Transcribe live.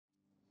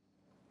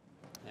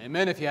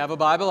Amen. If you have a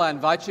Bible, I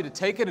invite you to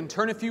take it and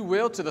turn, if you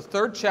will, to the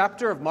 3rd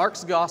chapter of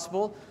Mark's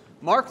Gospel.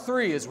 Mark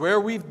 3 is where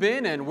we've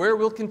been and where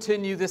we'll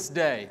continue this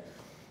day.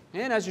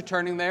 And as you're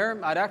turning there,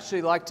 I'd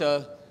actually like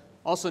to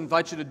also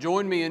invite you to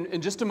join me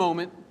in just a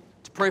moment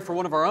to pray for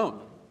one of our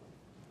own.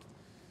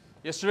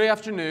 Yesterday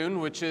afternoon,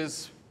 which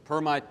is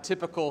per my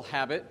typical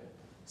habit,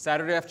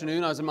 Saturday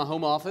afternoon, I was in my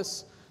home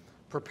office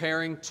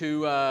preparing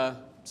to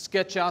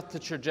sketch out the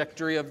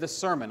trajectory of this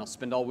sermon. I'll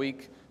spend all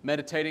week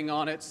meditating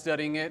on it,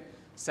 studying it.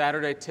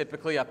 Saturday,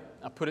 typically, I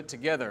put it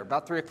together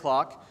about 3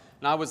 o'clock,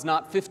 and I was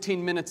not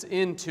 15 minutes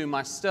into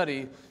my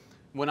study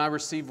when I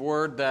received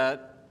word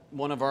that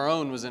one of our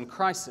own was in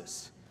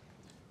crisis.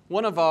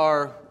 One of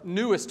our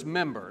newest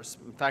members,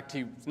 in fact,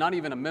 he's not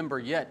even a member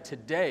yet.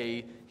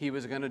 Today, he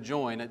was going to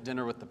join at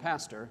dinner with the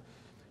pastor,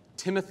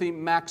 Timothy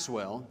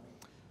Maxwell,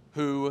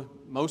 who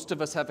most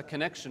of us have a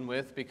connection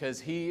with because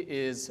he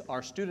is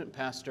our student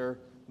pastor,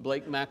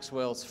 Blake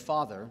Maxwell's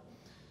father.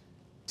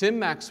 Tim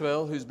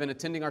Maxwell, who's been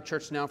attending our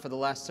church now for the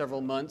last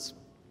several months,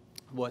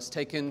 was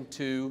taken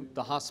to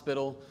the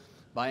hospital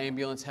by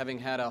ambulance having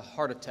had a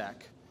heart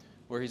attack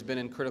where he's been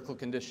in critical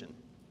condition.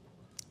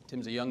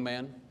 Tim's a young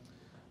man,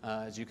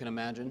 as you can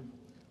imagine.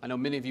 I know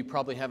many of you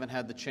probably haven't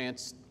had the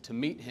chance to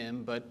meet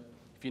him, but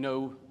if you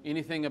know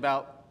anything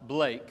about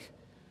Blake,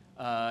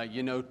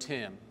 you know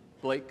Tim.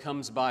 Blake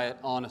comes by it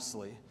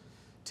honestly.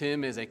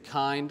 Tim is a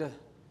kind,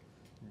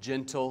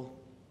 gentle,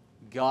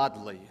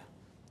 godly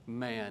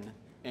man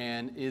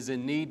and is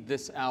in need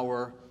this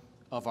hour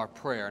of our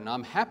prayer. And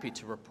I'm happy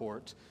to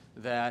report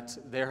that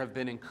there have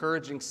been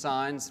encouraging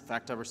signs. In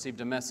fact, I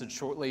received a message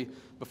shortly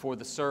before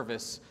the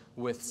service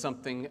with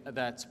something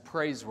that's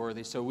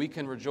praiseworthy, so we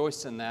can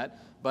rejoice in that.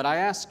 But I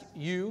ask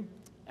you,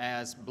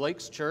 as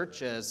Blake's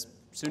church, as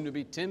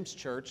soon-to-be Tim's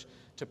church,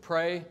 to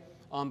pray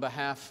on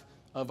behalf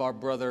of our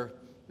brother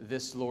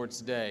this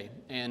Lord's Day.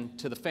 And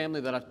to the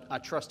family that I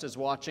trust is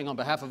watching, on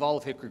behalf of all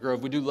of Hickory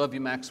Grove, we do love you,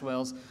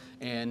 Maxwells.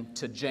 And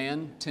to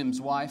Jan, Tim's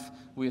wife,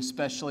 we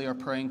especially are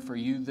praying for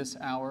you this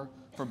hour,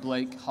 for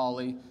Blake,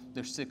 Holly,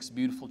 their 6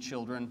 beautiful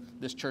children.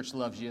 This church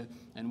loves you,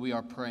 and we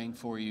are praying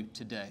for you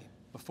today.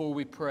 Before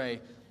we pray,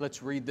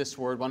 let's read this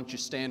word. Why don't you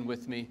stand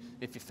with me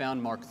if you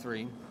found Mark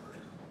 3.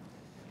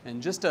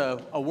 And just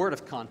a word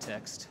of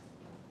context.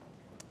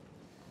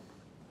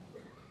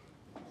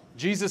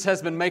 Jesus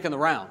has been making the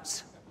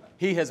rounds.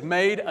 He has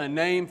made a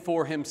name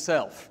for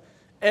himself.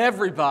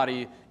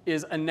 Everybody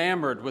is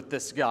enamored with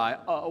this guy.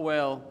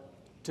 Well,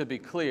 to be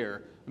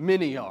clear,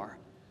 many are.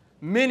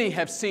 Many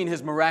have seen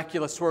his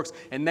miraculous works,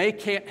 and they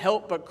can't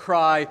help but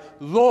cry,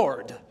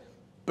 Lord.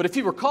 But if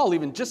you recall,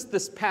 even just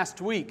this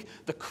past week,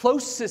 the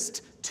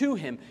closest to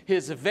him,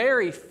 his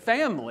very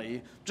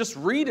family, just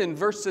read in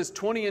verses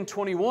 20 and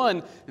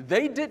 21,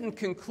 they didn't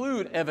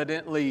conclude,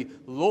 evidently,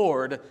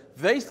 Lord.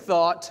 They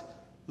thought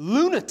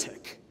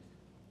lunatic.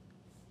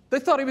 They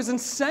thought he was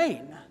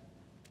insane.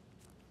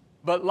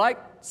 But like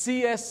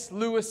C.S.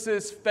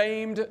 Lewis's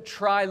famed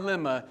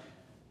trilemma,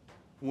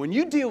 when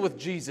you deal with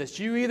Jesus,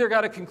 you either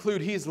got to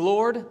conclude he's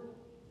Lord,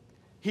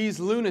 he's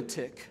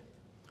lunatic,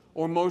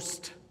 or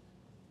most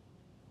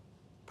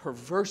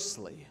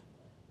perversely,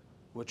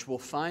 which we'll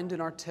find in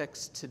our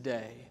text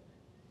today,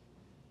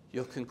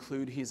 you'll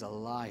conclude he's a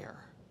liar.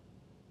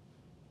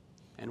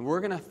 And we're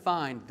going to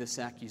find this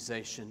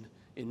accusation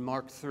in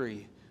Mark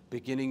 3,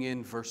 beginning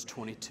in verse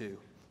 22.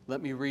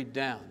 Let me read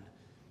down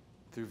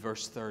through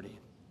verse 30.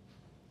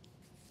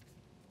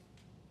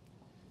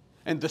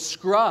 And the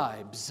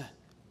scribes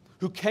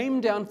who came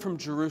down from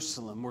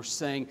Jerusalem were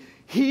saying,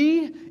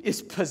 he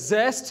is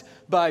possessed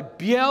by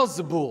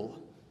Beelzebul,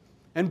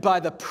 and by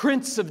the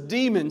prince of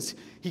demons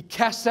he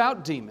casts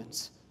out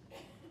demons.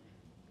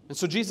 And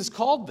so Jesus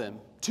called them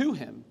to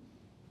him,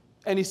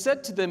 and he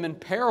said to them in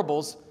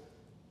parables,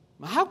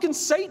 how can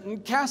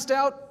Satan cast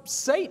out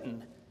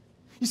Satan?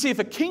 You see, if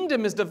a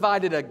kingdom is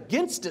divided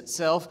against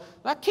itself,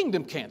 that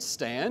kingdom can't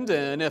stand.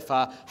 And if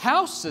a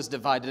house is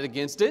divided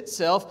against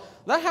itself,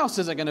 that house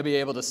isn't going to be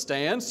able to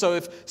stand. So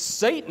if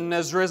Satan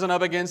has risen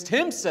up against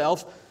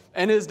himself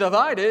and is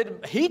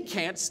divided, he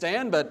can't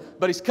stand, but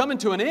he's coming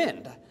to an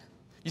end.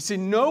 You see,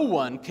 no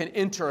one can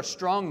enter a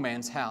strong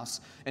man's house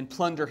and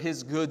plunder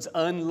his goods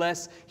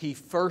unless he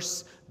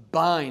first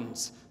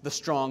binds the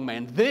strong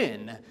man.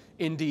 Then,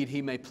 indeed,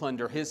 he may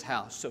plunder his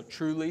house. So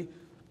truly,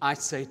 I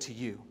say to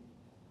you,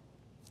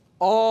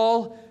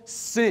 all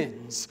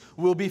sins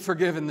will be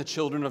forgiven the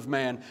children of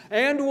man,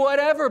 and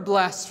whatever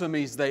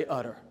blasphemies they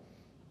utter.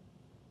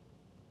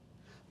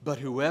 But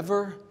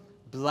whoever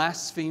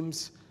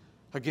blasphemes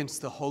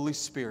against the Holy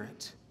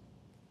Spirit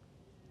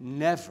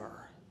never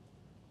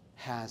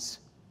has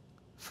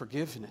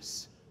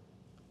forgiveness,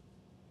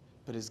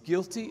 but is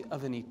guilty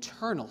of an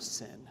eternal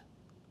sin.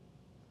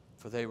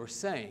 For they were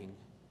saying,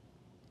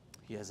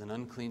 he has an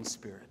unclean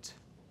spirit.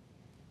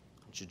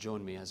 Won't you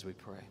join me as we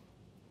pray?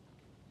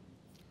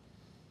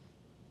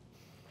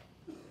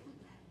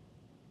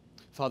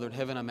 Father in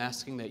heaven, I'm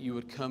asking that you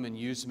would come and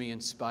use me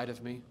in spite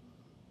of me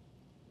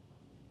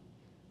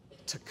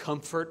to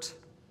comfort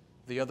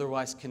the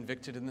otherwise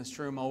convicted in this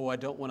room. Oh, I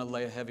don't want to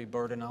lay a heavy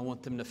burden. I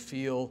want them to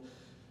feel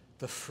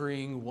the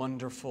freeing,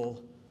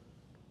 wonderful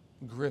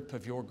grip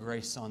of your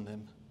grace on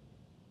them.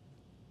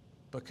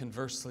 But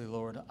conversely,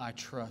 Lord, I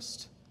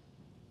trust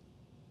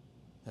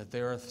that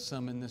there are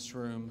some in this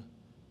room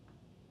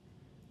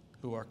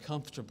who are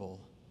comfortable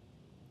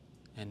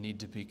and need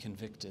to be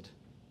convicted.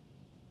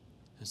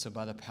 And so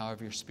by the power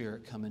of your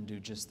Spirit, come and do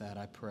just that,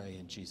 I pray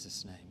in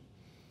Jesus' name.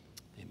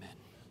 Amen.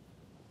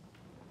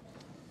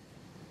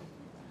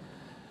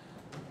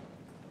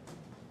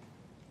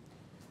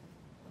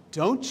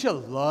 Don't you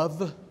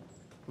love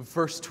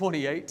verse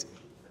 28?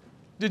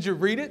 Did you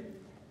read it?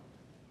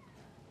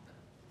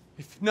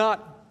 If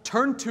not,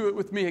 turn to it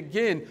with me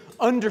again.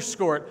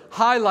 Underscore it,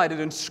 highlight it,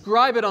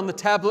 inscribe it on the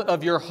tablet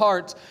of your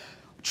heart.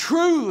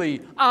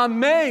 Truly,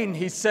 amen,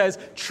 he says.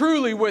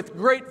 Truly, with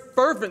great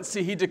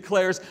fervency, he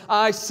declares,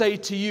 I say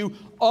to you,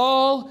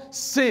 all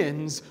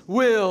sins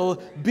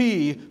will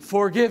be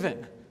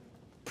forgiven.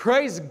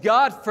 Praise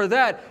God for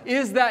that.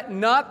 Is that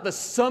not the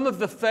sum of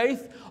the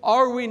faith?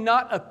 Are we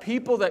not a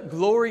people that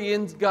glory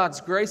in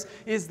God's grace?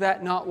 Is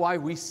that not why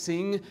we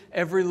sing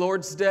every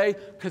Lord's Day?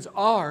 Because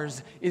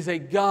ours is a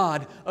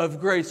God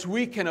of grace.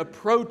 We can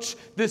approach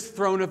this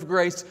throne of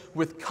grace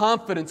with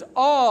confidence.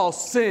 All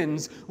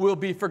sins will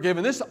be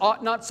forgiven. This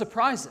ought not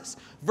surprise us.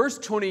 Verse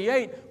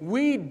 28,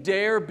 we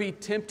dare be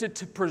tempted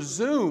to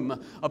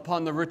presume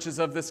upon the riches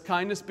of this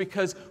kindness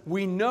because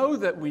we know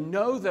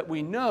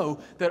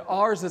that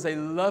ours is a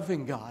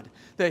loving God,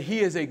 that He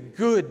is a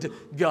good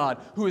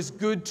God who is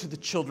good to the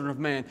children of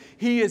man.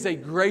 He is a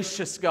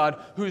gracious God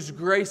whose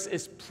grace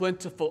is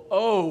plentiful.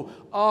 Oh,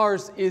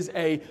 ours is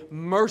a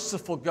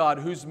merciful God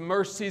whose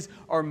mercies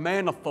are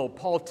manifold.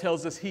 Paul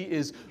tells us He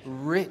is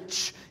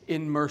rich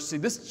in mercy.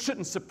 This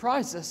shouldn't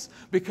surprise us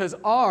because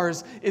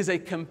ours is a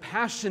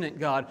compassionate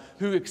God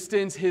who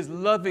extends His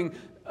loving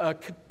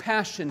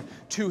compassion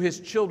to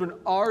His children.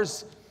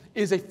 Ours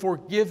is a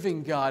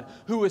forgiving God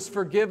who has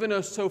forgiven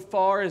us so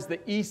far as the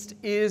east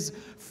is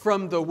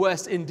from the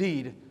west.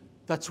 Indeed,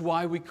 that's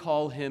why we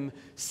call Him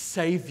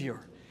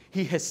Savior.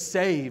 He has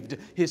saved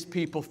His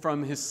people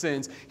from His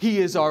sins. He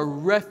is our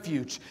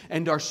refuge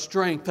and our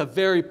strength, a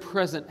very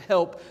present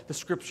help, the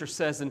Scripture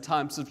says, in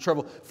times of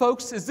trouble.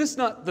 Folks, is this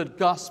not the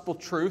gospel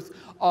truth?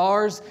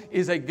 Ours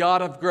is a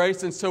God of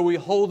grace, and so we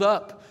hold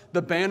up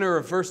the banner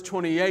of verse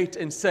 28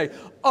 and say,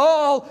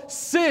 all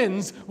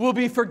sins will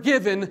be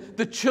forgiven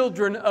the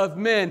children of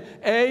men.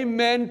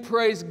 Amen.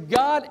 Praise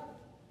God.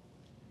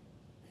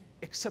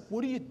 Except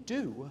what do you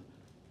do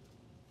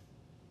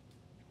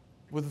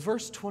with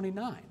verse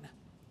 29?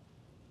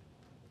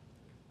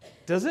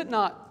 Does it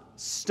not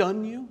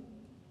stun you,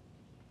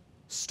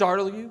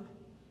 startle you,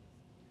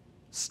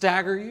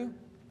 stagger you?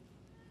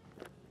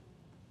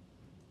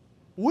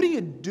 What do you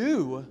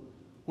do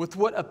with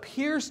what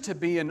appears to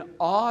be an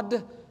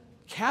odd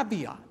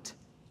caveat?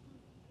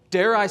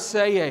 Dare I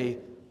say a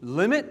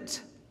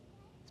limit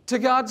to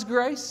God's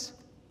grace?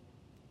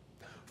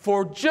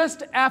 For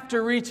just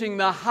after reaching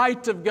the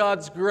height of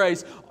God's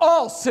grace,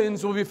 all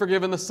sins will be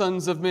forgiven the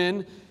sons of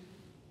men.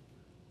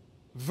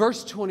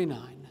 Verse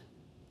 29.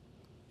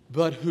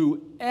 But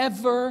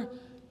whoever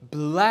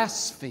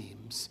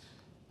blasphemes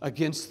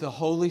against the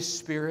Holy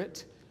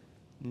Spirit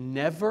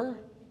never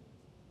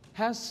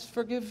has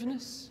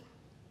forgiveness,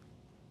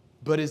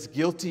 but is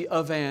guilty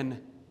of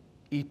an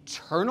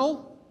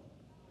eternal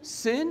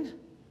sin?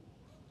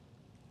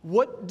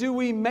 What do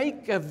we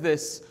make of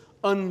this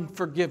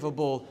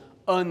unforgivable,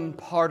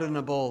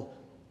 unpardonable,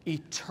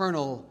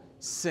 eternal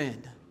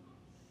sin?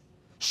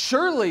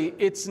 Surely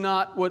it's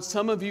not what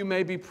some of you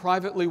may be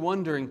privately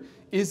wondering.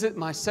 Is it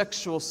my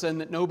sexual sin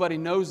that nobody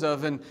knows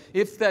of? And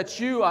if that's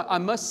you, I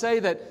must say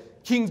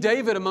that King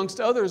David,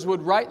 amongst others,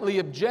 would rightly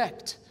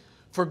object.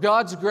 For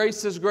God's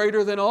grace is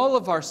greater than all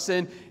of our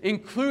sin,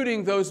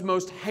 including those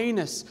most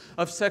heinous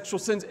of sexual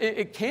sins.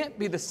 It can't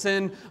be the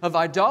sin of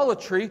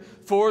idolatry,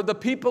 for the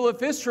people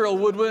of Israel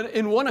would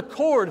in one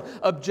accord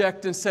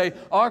object and say,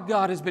 our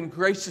God has been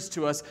gracious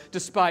to us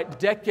despite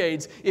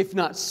decades, if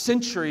not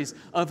centuries,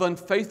 of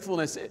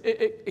unfaithfulness.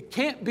 It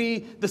can't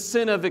be the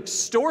sin of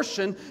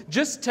extortion.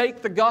 Just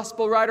take the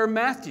gospel writer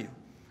Matthew.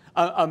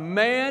 A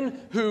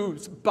man who,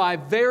 by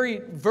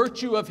very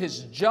virtue of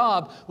his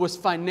job, was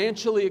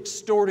financially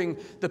extorting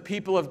the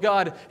people of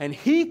God, and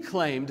he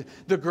claimed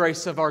the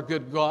grace of our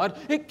good God.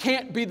 It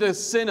can't be the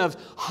sin of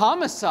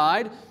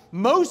homicide.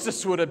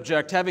 Moses would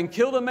object, having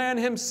killed a man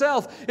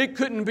himself. It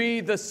couldn't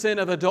be the sin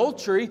of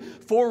adultery,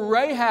 for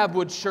Rahab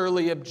would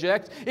surely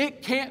object.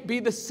 It can't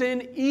be the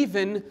sin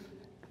even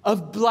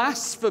of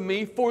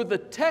blasphemy, for the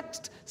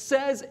text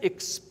says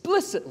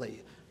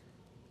explicitly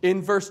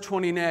in verse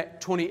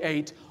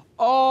 28,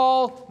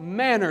 all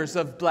manners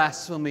of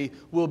blasphemy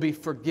will be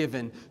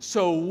forgiven.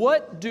 So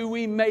what do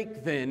we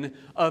make then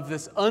of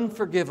this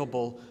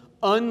unforgivable,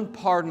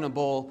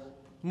 unpardonable,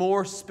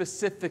 more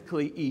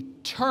specifically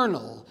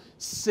eternal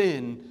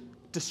sin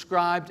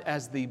described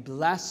as the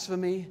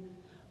blasphemy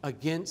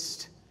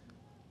against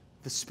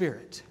the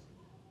Spirit?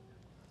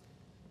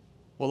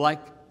 Well,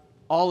 like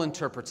all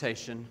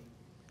interpretation,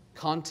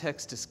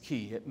 context is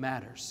key. It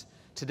matters.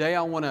 Today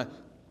I want to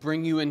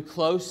bring you in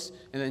close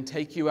and then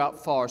take you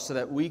out far so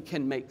that we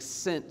can make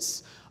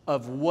sense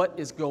of what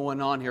is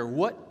going on here.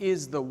 What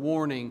is the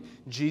warning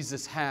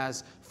Jesus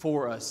has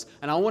for us?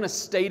 And I want to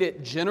state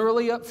it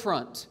generally up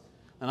front,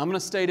 and I'm going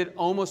to state it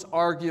almost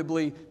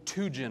arguably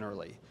too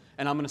generally.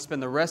 And I'm going to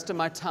spend the rest of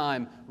my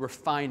time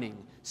refining,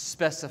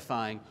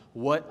 specifying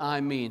what I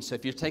mean. So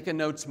if you're taking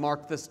notes,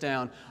 mark this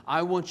down.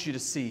 I want you to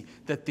see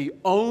that the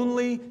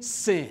only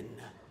sin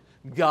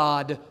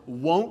God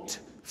won't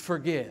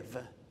forgive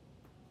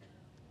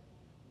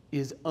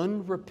is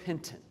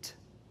unrepentant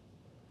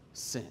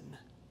sin.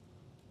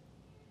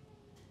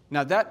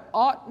 Now, that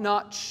ought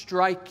not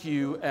strike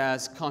you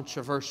as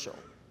controversial,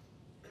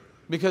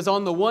 because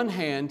on the one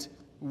hand,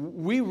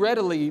 we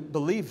readily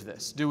believe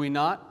this, do we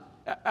not?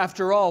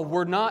 After all,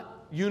 we're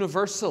not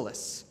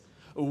universalists.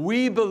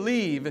 We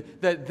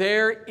believe that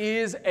there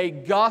is a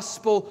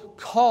gospel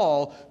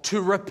call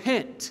to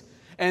repent,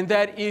 and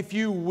that if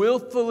you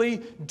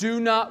willfully do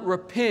not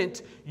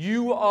repent,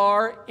 you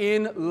are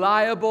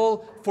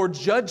liable for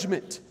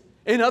judgment.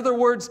 In other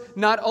words,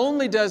 not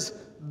only does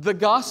the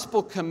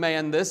gospel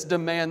demand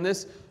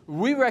this,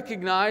 we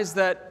recognize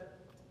that,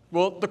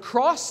 well, the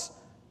cross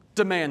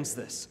demands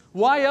this.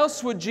 Why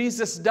else would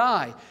Jesus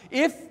die?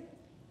 If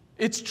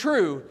it's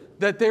true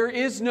that there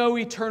is no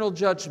eternal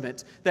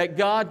judgment, that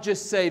God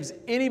just saves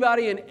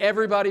anybody and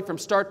everybody from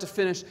start to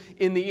finish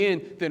in the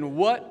end, then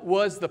what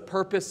was the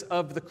purpose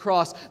of the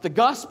cross? The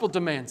gospel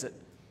demands it.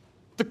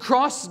 The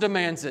cross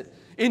demands it.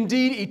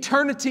 Indeed,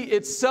 eternity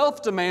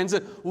itself demands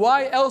it.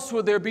 Why else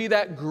would there be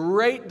that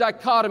great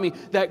dichotomy,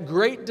 that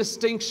great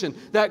distinction,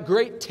 that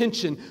great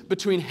tension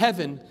between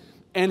heaven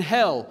and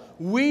hell?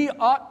 We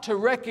ought to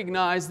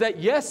recognize that,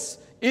 yes,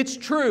 it's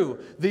true.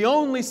 The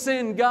only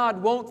sin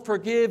God won't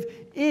forgive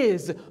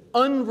is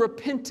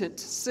unrepentant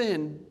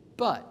sin.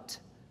 But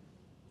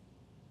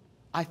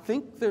I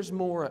think there's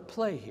more at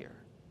play here.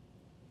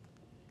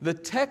 The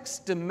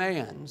text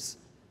demands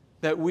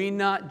that we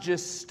not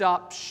just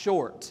stop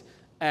short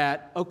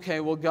at, okay,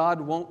 well, God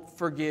won't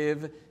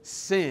forgive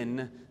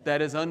sin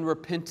that is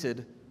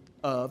unrepented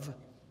of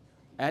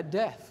at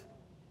death.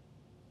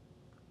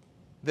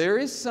 There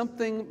is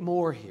something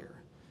more here.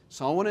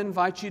 So I want to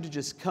invite you to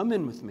just come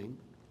in with me,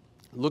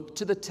 look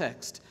to the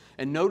text,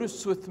 and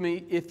notice with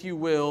me, if you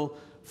will,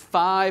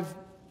 5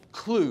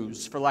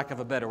 clues, for lack of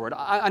a better word.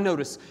 I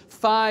notice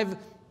 5,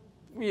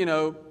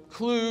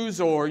 clues,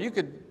 or you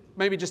could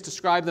maybe just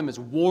describe them as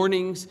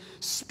warnings,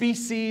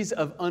 species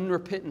of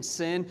unrepentant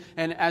sin.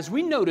 And as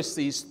we notice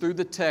these through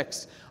the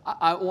text,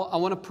 I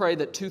want to pray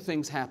that 2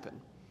 things happen.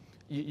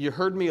 You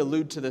heard me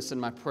allude to this in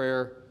my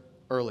prayer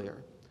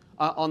earlier.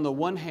 On the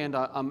one hand,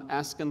 I'm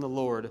asking the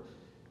Lord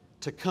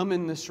to come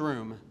in this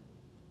room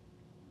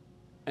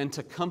and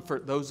to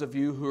comfort those of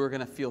you who are going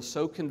to feel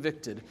so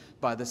convicted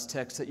by this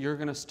text that you're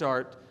going to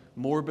start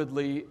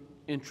morbidly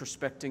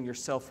introspecting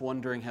yourself,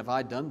 wondering, have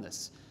I done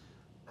this?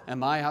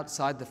 Am I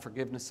outside the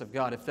forgiveness of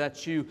God? If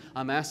that's you,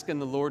 I'm asking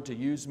the Lord to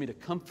use me to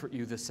comfort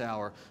you this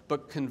hour.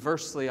 But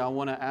conversely, I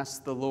want to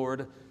ask the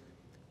Lord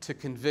to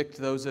convict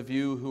those of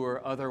you who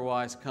are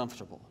otherwise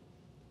comfortable,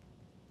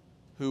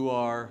 who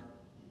are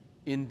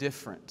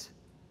indifferent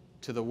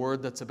to the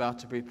word that's about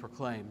to be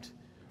proclaimed.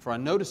 For I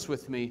notice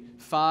with me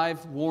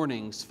 5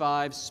 warnings,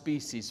 5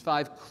 species,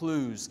 5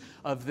 clues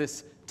of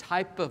this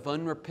type of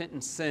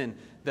unrepentant sin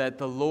that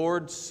the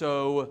Lord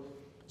so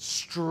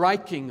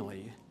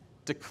strikingly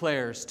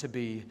declares to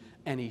be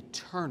an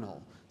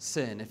eternal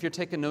sin. If you're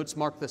taking notes,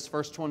 mark this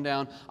first one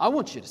down. I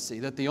want you to see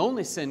that the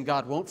only sin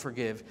God won't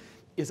forgive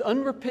is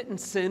unrepentant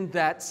sin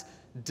that's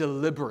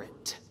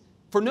deliberate.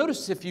 For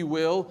notice, if you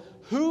will,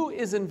 who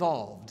is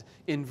involved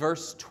in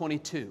verse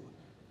 22.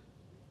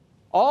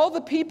 All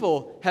the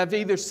people have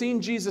either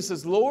seen Jesus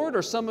as Lord,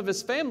 or some of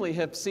his family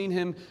have seen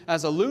him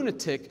as a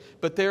lunatic,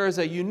 but there is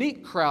a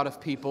unique crowd of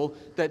people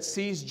that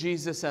sees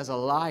Jesus as a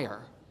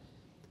liar.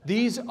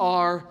 These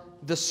are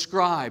the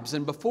scribes.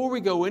 And before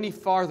we go any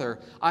farther,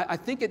 I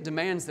think it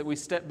demands that we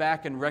step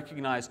back and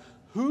recognize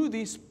who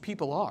these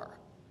people are.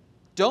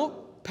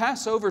 Don't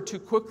pass over too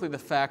quickly the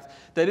fact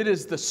that it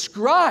is the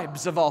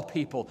scribes of all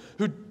people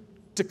who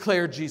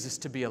declare Jesus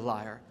to be a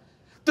liar.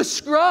 The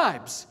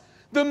scribes,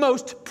 the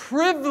most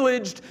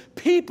privileged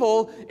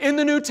people in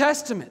the New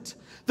Testament.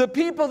 The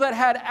people that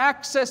had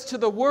access to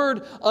the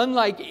Word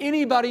unlike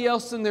anybody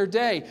else in their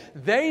day.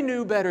 They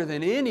knew better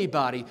than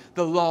anybody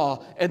the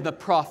law and the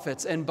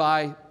prophets, and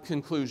by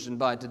conclusion,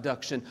 by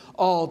deduction,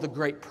 all the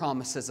great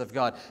promises of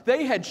God.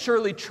 They had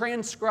surely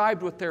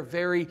transcribed with their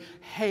very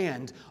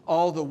hand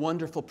all the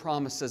wonderful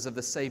promises of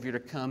the Savior to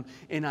come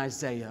in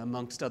Isaiah,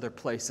 amongst other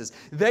places.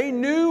 They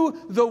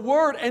knew the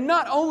Word, and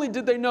not only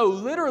did they know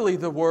literally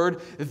the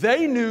Word,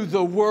 they knew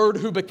the Word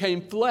who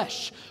became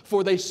flesh,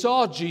 for they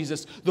saw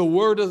Jesus, the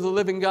Word of the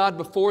living God,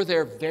 before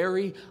their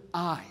very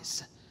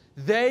eyes.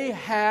 They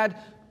had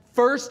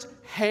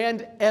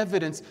first-hand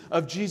evidence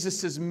of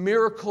Jesus'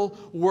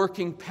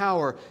 miracle-working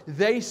power.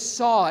 They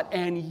saw it,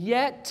 and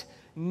yet,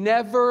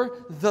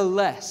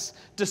 nevertheless,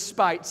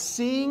 despite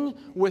seeing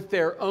with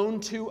their own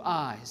 2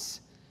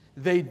 eyes,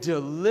 they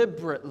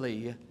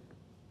deliberately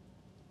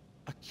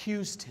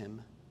accused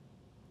him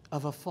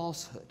of a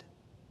falsehood.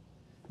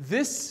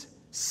 This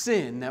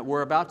sin that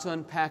we're about to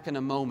unpack in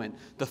a moment,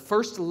 the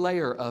first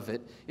layer of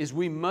it is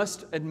we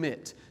must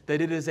admit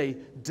that it is a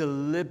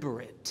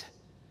deliberate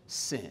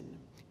sin.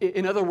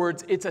 In other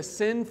words, it's a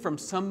sin from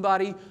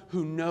somebody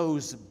who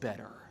knows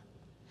better.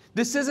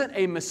 This isn't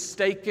a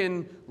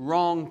mistaken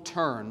wrong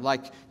turn,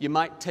 like you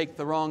might take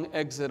the wrong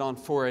exit on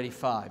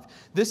 485.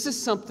 This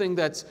is something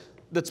that's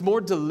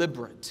more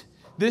deliberate.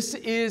 This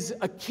is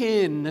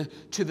akin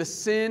to the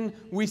sin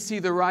we see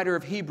the writer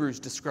of Hebrews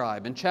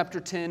describe in chapter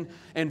 10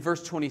 and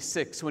verse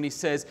 26 when he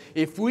says,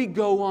 if we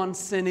go on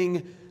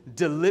sinning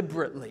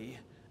deliberately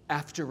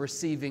after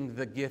receiving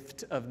the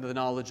gift of the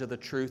knowledge of the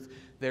truth,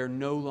 there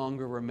no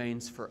longer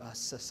remains for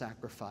us a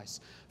sacrifice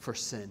for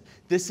sin.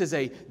 This is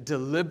a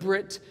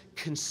deliberate,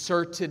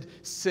 concerted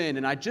sin.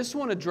 And I just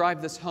want to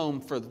drive this home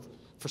for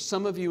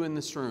some of you in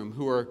this room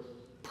who are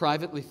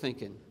privately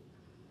thinking,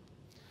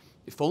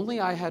 if only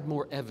I had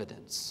more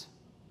evidence,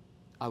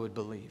 I would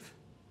believe.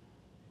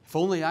 If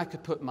only I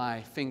could put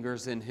my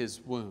fingers in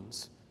his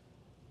wounds.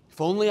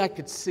 If only I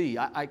could see.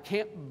 I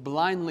can't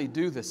blindly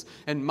do this.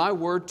 And my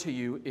word to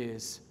you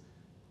is,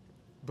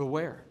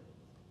 beware.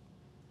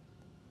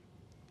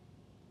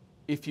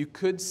 If you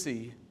could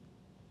see,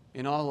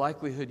 in all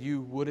likelihood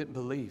you wouldn't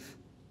believe.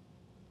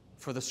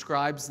 For the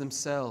scribes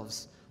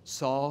themselves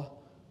saw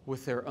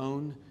with their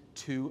own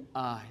two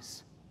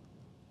eyes.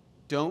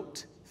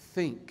 Don't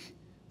think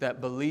that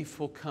belief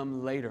will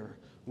come later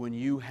when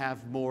you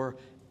have more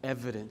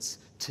evidence.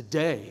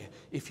 Today,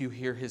 if you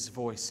hear his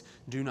voice,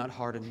 do not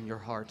harden your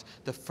heart.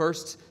 The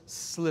first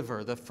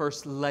sliver, the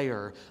first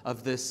layer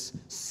of this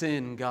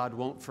sin God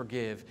won't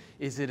forgive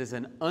is it is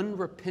an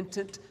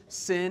unrepentant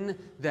sin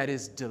that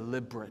is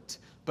deliberate.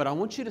 But I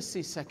want you to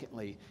see,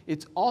 secondly,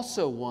 it's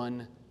also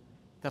one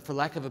that, for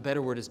lack of a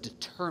better word, is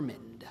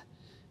determined.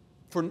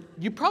 For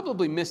you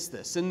probably missed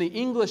this. In the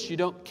English, you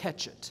don't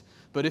catch it.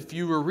 But if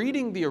you were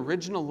reading the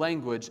original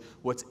language,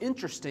 what's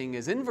interesting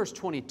is in verse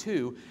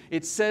 22,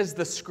 it says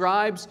the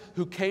scribes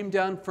who came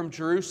down from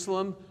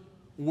Jerusalem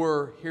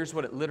were, here's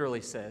what it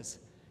literally says,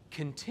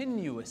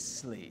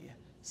 continuously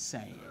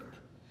saying.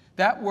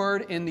 That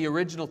word in the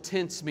original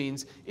tense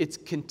means it's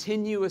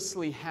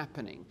continuously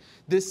happening.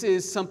 This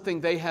is something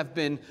they have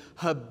been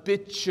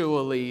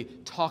habitually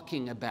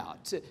talking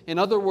about. In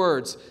other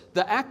words,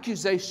 the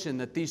accusation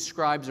that these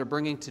scribes are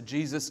bringing to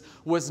Jesus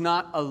was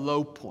not a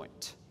low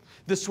point.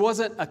 This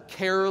wasn't a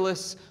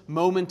careless,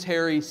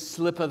 momentary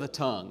slip of the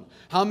tongue.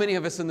 How many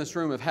of us in this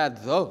room have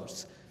had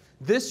those?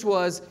 This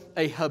was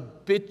a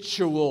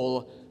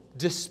habitual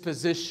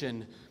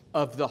disposition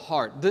of the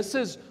heart. This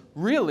is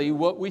really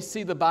what we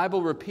see the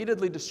Bible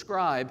repeatedly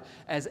describe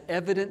as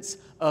evidence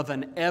of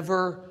an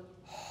ever-hardening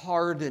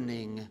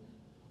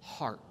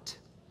heart.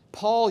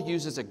 Paul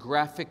uses a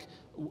graphic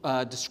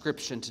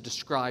description to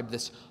describe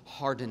this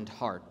hardened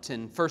heart.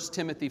 In 1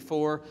 Timothy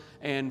 4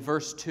 and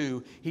verse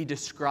 2, he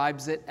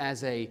describes it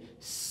as a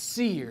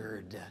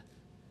seared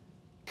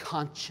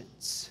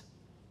conscience.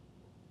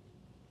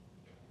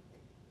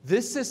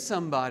 This is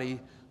somebody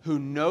who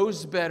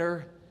knows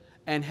better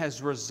and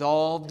has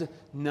resolved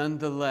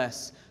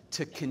nonetheless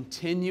to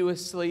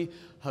continuously,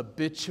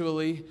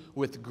 habitually,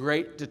 with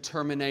great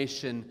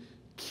determination,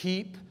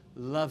 keep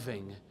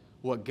loving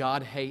what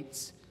God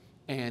hates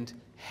and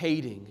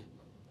hating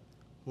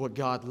what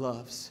God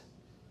loves.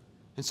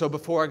 And so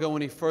before I go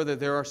any further,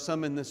 there are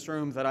some in this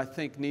room that I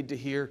think need to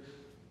hear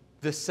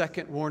this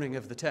second warning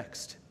of the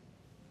text.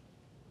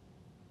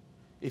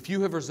 If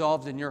you have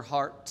resolved in your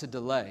heart to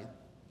delay,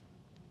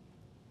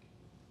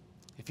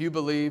 if you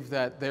believe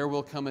that there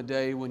will come a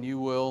day when you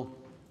will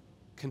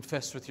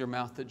confess with your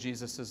mouth that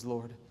Jesus is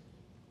Lord,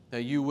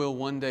 that you will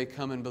one day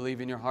come and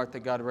believe in your heart that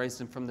God raised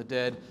him from the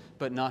dead,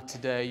 but not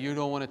today. You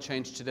don't want to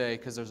change today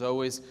because there's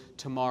always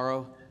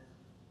tomorrow.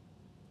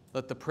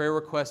 Let the prayer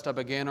request I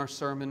began our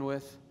sermon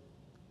with,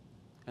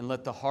 and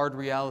let the hard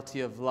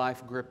reality of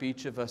life grip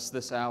each of us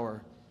this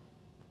hour.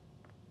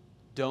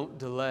 Don't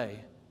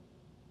delay.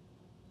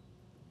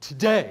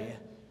 Today,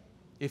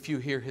 if you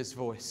hear his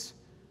voice,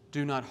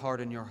 do not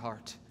harden your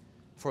heart.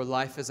 For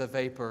life is a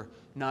vapor.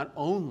 Not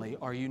only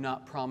are you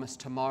not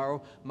promised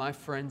tomorrow, my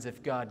friends,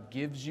 if God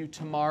gives you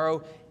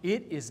tomorrow,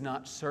 it is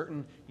not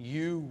certain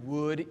you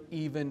would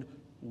even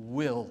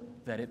will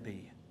that it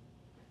be.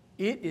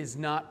 It is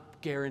not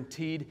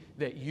guaranteed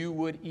that you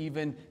would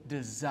even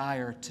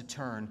desire to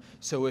turn.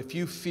 So if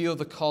you feel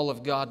the call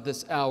of God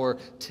this hour,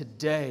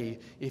 today,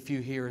 if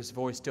you hear his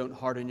voice, don't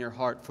harden your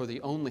heart, for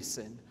the only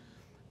sin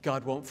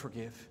God won't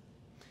forgive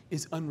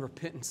is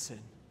unrepentant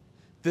sin.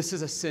 This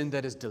is a sin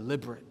that is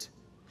deliberate.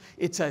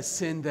 It's a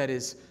sin that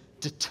is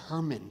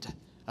determined,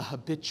 a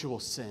habitual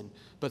sin.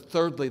 But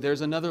thirdly,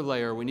 there's another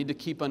layer. We need to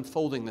keep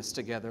unfolding this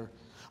together.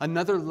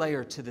 Another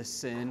layer to this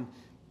sin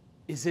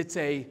is it's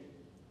a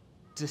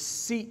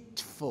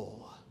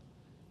deceitful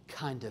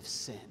kind of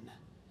sin.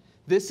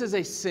 This is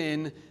a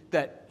sin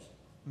that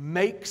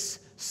makes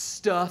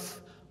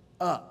stuff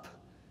up,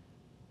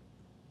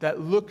 that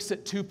looks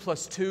at 2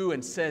 + 2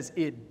 and says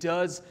it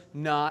does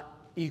not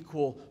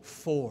equal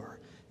 4.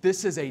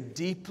 This is a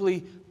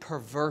deeply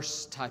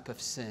perverse type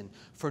of sin.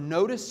 For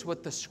notice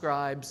what the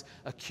scribes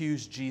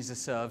accused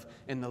Jesus of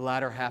in the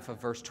latter half of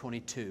verse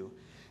 22.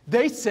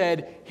 They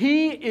said,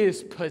 he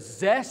is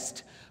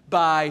possessed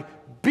by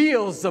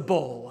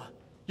Beelzebul.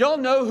 Y'all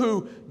know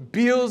who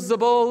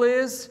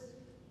Beelzebul is?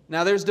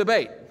 Now there's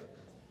debate.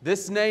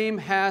 This name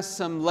has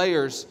some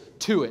layers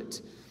to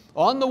it.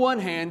 On the one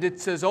hand,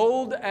 it's as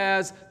old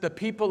as the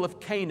people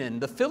of Canaan,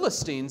 the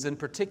Philistines in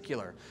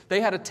particular.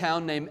 They had a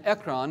town named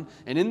Ekron,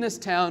 and in this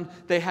town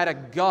they had a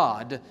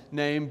god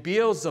named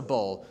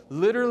Beelzebul.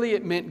 Literally,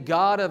 it meant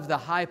God of the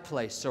high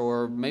place,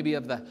 or maybe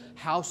of the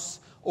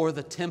house or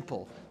the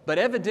temple. But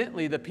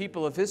evidently, the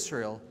people of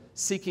Israel,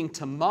 seeking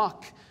to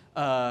mock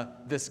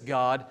this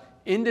god,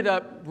 ended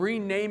up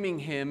renaming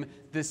him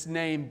this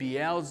name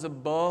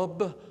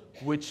Beelzebub,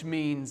 which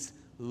means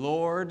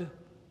Lord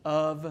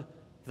of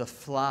the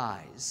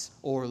flies,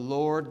 or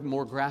Lord,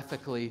 more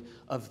graphically,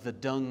 of the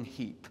dung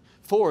heap.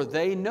 For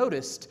they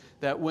noticed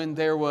that when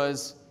there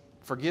was,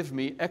 forgive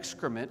me,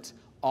 excrement,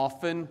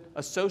 often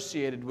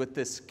associated with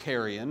this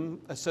carrion,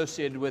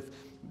 associated with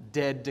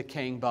dead,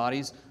 decaying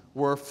bodies,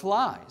 were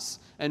flies.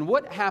 And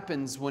what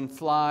happens when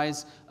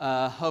flies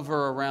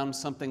hover around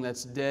something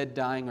that's dead,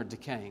 dying, or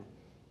decaying?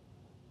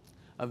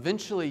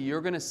 Eventually,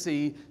 you're going to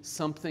see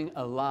something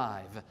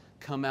alive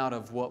come out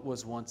of what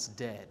was once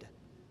dead.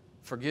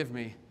 Forgive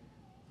me,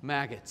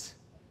 maggots.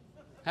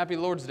 Happy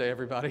Lord's Day,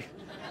 everybody.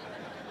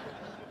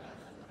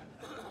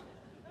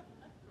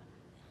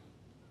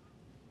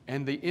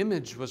 And the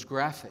image was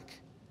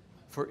graphic,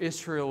 for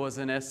Israel was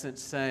in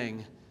essence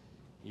saying,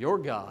 your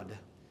God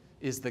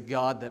is the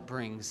God that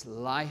brings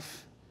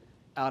life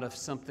out of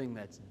something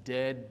that's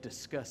dead,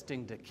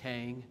 disgusting,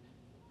 decaying.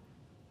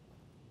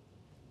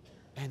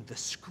 And the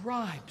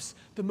scribes,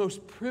 the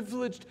most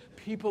privileged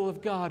people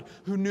of God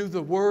who knew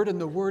the Word and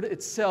the Word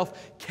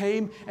itself,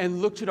 came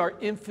and looked at our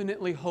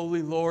infinitely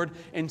holy Lord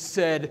and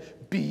said,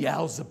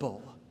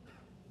 Beelzebul,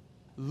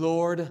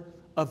 Lord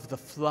of the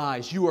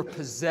flies. You are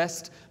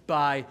possessed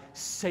by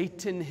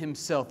Satan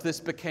himself. This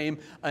became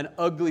an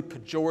ugly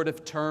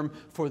pejorative term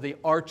for the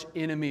arch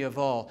enemy of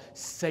all,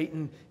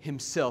 Satan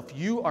himself.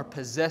 You are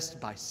possessed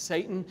by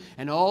Satan,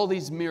 and all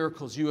these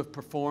miracles you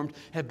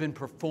have been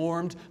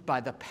performed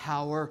by the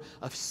power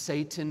of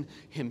Satan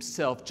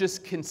himself.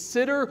 Just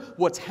consider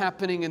what's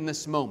happening in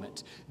this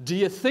moment. Do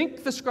you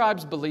think the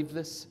scribes believe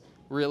this?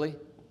 Really?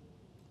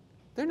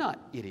 They're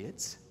not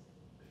idiots.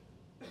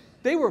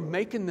 They were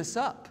making this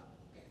up.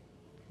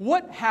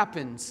 What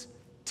happens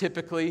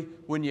typically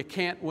when you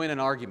can't win an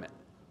argument?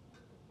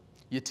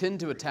 You tend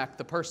to attack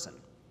the person.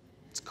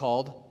 It's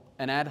called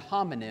an ad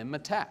hominem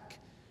attack.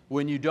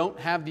 When you don't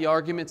have the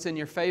arguments in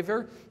your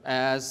favor,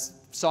 as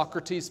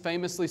Socrates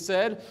famously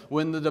said,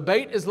 when the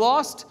debate is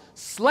lost,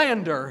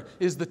 slander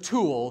is the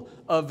tool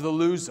of the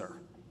loser.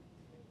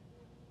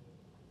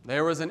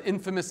 There was an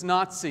infamous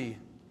Nazi,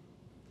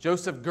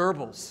 Joseph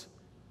Goebbels,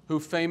 who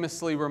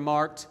famously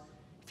remarked,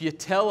 if you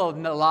tell a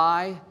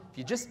lie, if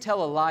you just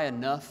tell a lie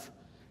enough,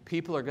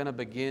 people are going to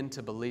begin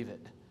to believe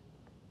it.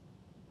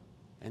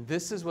 And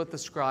this is what the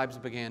scribes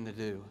began to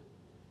do.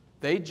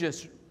 They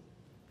just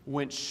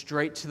went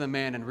straight to the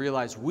man and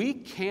realized, we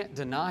can't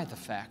deny the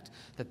fact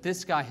that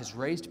this guy has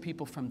raised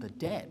people from the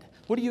dead.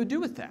 What do you do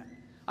with that?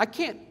 I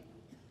can't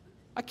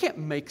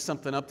make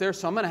something up there,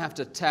 so I'm going to have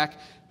to attack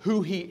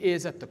who he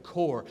is at the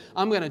core.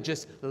 I'm going to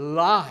just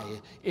lie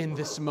in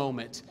this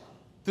moment.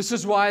 This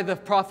is why the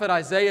prophet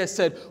Isaiah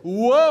said,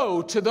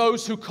 woe to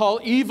those who call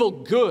evil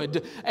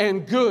good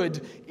and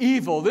good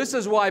evil. This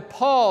is why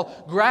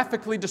Paul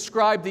graphically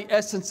described the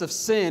essence of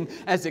sin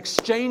as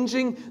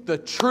exchanging the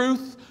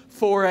truth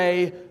for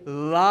a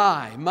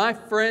lie. My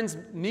friends,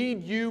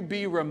 need you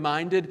be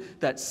reminded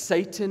that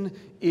Satan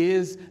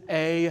is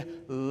a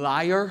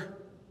liar?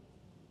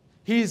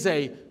 He's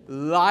a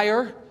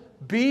liar.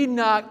 Be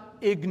not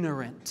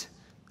ignorant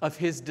of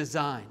his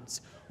designs.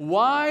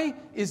 Why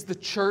is the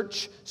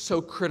church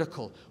so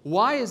critical?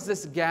 Why is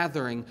this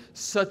gathering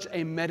such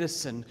a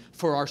medicine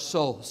for our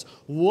souls?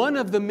 One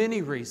of the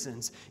many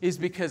reasons is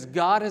because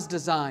God has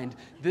designed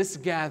this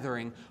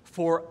gathering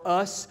for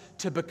us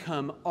to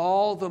become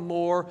all the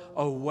more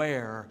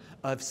aware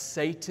of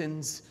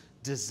Satan's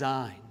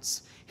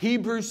designs.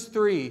 Hebrews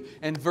 3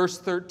 and verse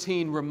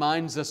 13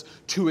 reminds us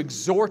to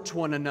exhort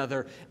one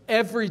another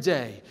every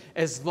day,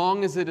 as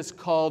long as it is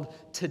called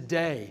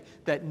today,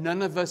 that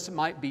none of us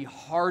might be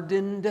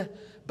hardened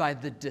by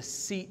the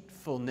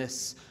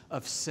deceitfulness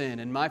of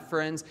sin. And my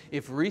friends,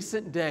 if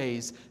recent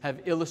days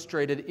have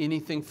illustrated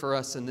anything for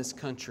us in this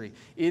country,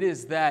 it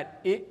is that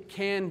it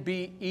can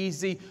be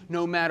easy,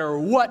 no matter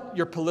what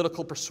your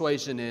political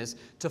persuasion is,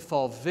 to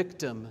fall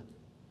victim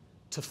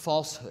to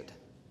falsehood,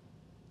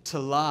 to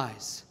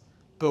lies.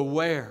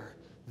 Beware,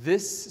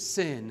 this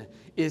sin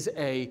is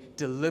a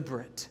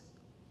deliberate,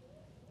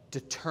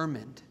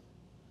 determined,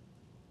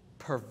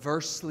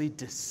 perversely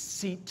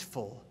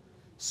deceitful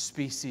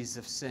species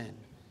of sin.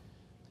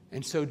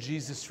 And so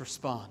Jesus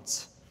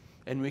responds.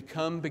 And we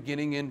come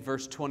beginning in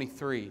verse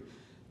 23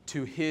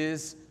 to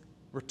his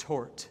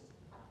retort.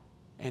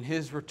 And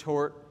his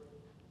retort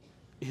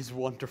is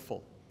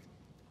wonderful.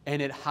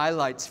 And it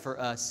highlights for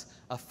us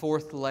a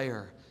fourth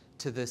layer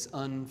to this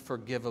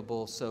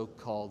unforgivable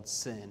so-called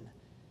sin.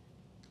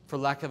 For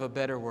lack of a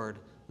better word,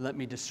 let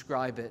me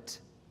describe it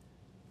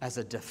as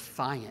a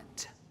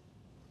defiant,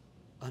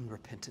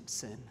 unrepentant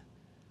sin.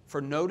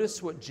 For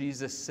notice what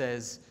Jesus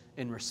says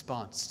in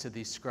response to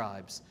these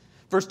scribes.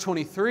 Verse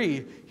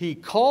 23, he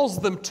calls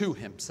them to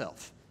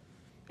himself.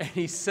 And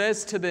he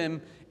says to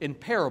them in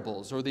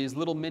parables, or these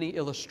little mini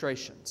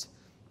illustrations,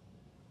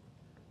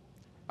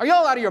 "Are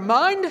y'all out of your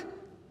mind?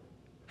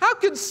 How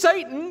could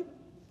Satan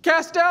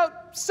cast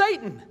out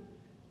Satan?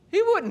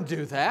 He wouldn't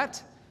do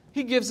that."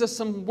 He gives us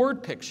some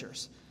word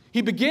pictures.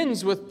 He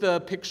begins with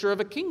the picture of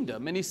a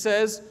kingdom, and he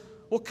says,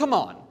 well, come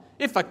on.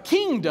 If a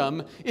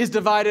kingdom is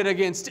divided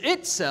against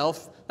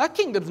itself, that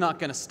kingdom's not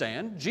going to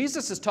stand.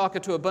 Jesus is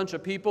talking to a bunch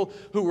of people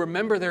who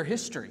remember their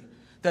history,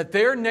 that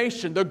their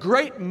nation, the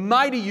great,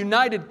 mighty,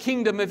 united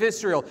kingdom of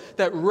Israel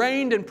that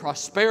reigned in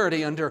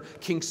prosperity under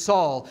King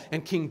Saul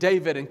and King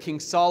David and King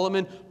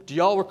Solomon. Do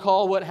y'all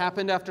recall what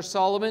happened after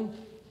Solomon?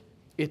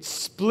 It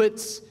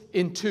splits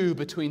in two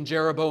between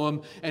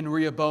Jeroboam and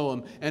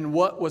Rehoboam. And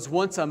what was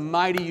once a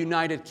mighty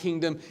united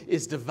kingdom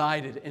is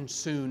divided and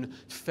soon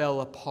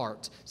fell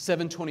apart.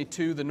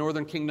 722, the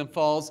northern kingdom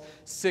falls.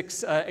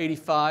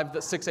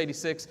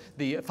 586,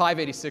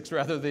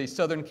 the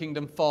southern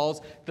kingdom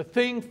falls. The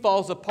thing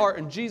falls apart,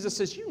 and Jesus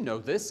says, you know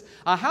this.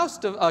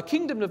 A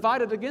kingdom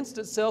divided against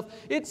itself,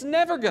 it's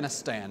never going to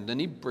stand. And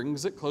he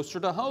brings it closer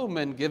to home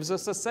and gives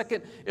us a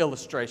second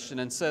illustration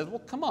and says,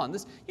 well, come on,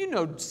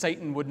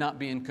 Satan would not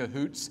be in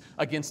cahoots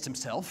against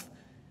himself.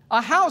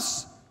 A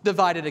house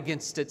divided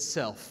against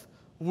itself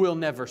will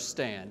never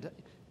stand.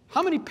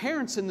 How many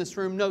parents in this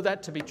room know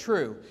that to be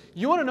true?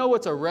 You want to know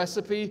what's a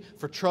recipe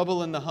for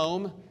trouble in the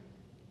home?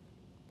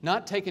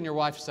 Not taking your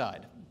wife's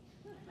side.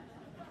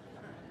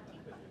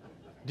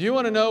 Do you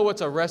want to know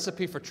what's a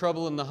recipe for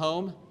trouble in the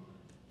home?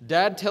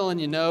 Dad telling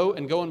you no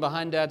and going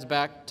behind Dad's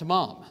back to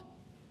Mom.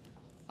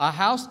 A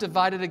house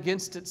divided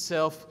against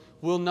itself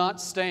will not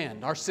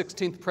stand. Our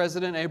 16th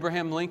president,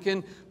 Abraham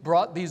Lincoln,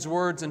 brought these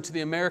words into the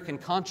American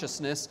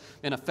consciousness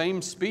in a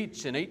famed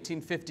speech in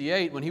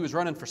 1858 when he was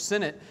running for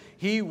Senate.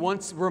 He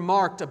once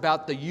remarked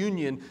about the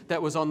Union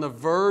that was on the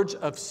verge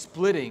of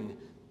splitting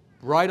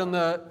right on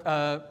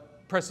the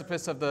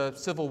precipice of the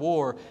Civil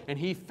War, and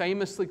he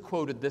famously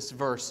quoted this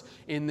verse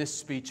in this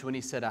speech when he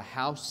said, "A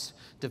house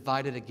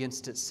divided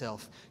against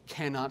itself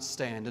cannot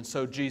stand." And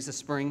so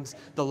Jesus brings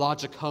the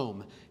logic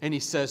home, and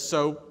he says,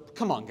 so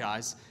come on,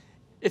 guys.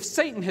 If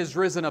Satan has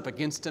risen up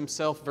against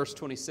himself, verse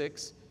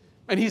 26,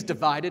 and he's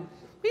divided,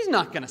 he's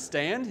not going to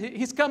stand.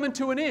 He's coming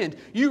to an end.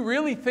 You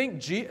really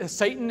think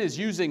Satan is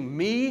using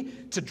me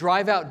to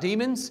drive out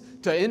demons,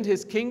 to end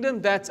his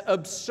kingdom? That's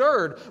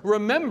absurd.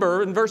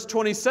 Remember, in verse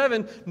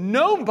 27,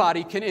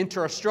 nobody can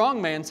enter a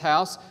strong man's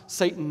house,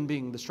 Satan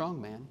being the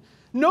strong man.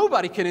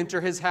 Nobody can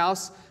enter his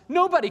house.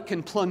 Nobody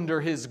can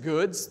plunder his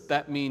goods.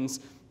 That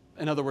means,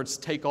 in other words,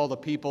 take all the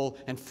people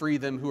and free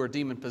them who are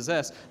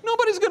demon-possessed.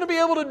 Nobody's going to be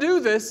able to do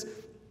this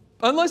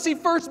unless he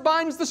first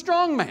binds the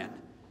strong man.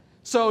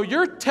 So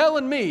you're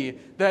telling me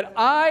that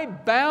I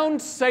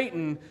bound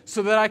Satan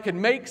so that I could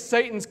make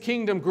Satan's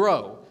kingdom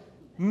grow?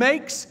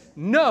 Makes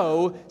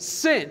no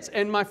sense.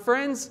 And my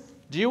friends,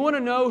 do you want to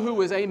know who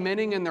was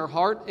amening in their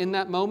heart in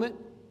that moment?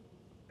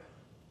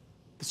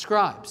 The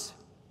scribes.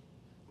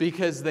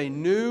 Because they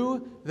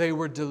knew they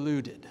were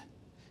deluded.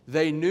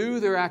 They knew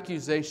their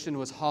accusation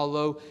was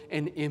hollow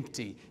and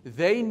empty.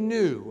 They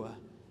knew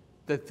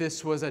that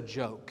this was a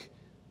joke.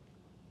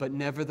 But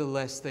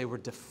nevertheless, they were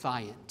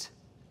defiant.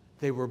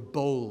 They were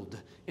bold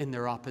in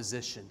their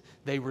opposition.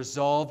 They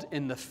resolved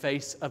in the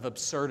face of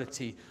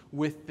absurdity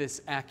with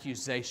this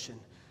accusation.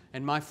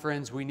 And my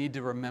friends, we need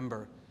to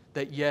remember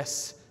that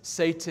yes,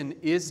 Satan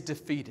is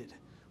defeated.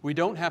 We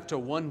don't have to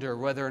wonder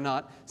whether or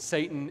not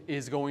Satan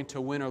is going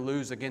to win or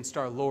lose against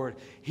our Lord.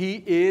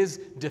 He is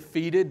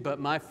defeated, but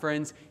my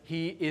friends,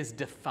 he is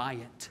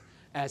defiant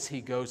as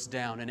he goes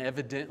down. And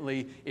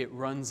evidently, it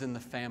runs in the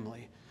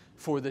family.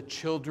 For the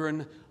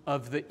children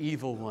of the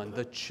evil one,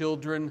 the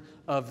children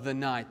of the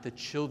night, the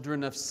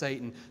children of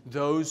Satan,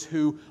 those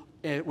who,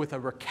 with a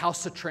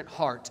recalcitrant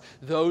heart,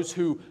 those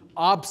who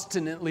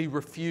obstinately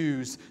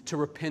refuse to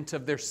repent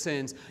of their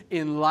sins,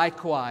 in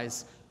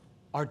likewise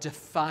are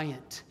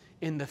defiant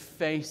in the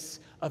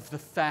face of the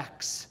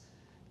facts.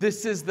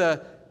 This is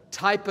the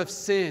type of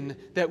sin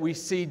that we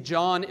see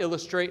John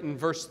illustrate in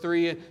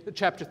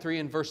chapter 3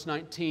 and verse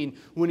 19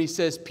 when he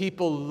says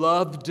people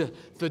loved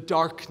the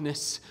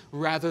darkness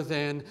rather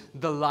than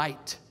the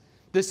light.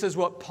 This is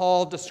what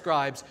Paul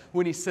describes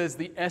when he says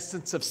the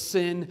essence of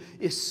sin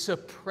is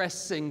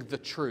suppressing the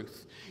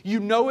truth. You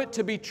know it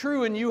to be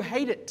true and you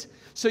hate it,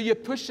 so you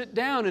push it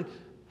down. And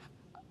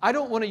I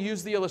don't want to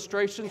use the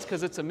illustrations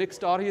because it's a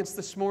mixed audience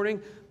this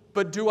morning,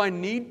 but do I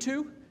need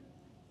to?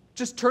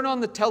 Just turn on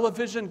the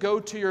television, go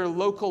to your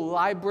local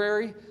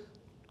library,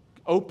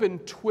 open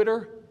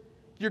Twitter.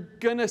 You're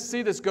going to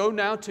see this. Go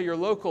now to your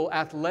local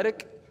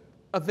athletic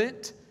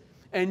event,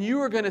 and you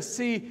are going to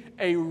see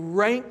a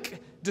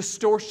rank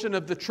distortion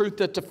of the truth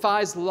that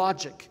defies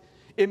logic.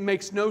 It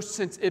makes no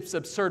sense. It's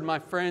absurd, my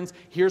friends.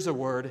 Here's a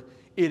word.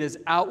 It is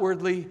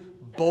outwardly,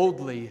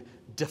 boldly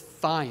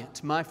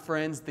defiant. My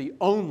friends, the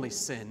only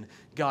sin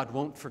God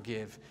won't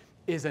forgive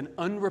is an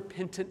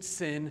unrepentant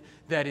sin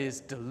that is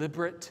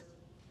deliberate,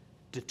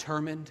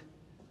 determined,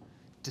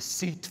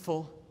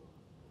 deceitful,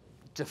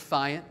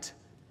 defiant.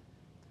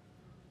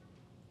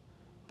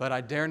 But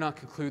I dare not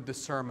conclude the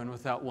sermon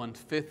without one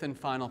fifth and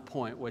final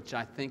point, which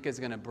I think is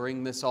going to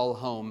bring this all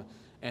home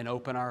and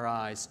open our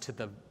eyes to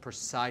the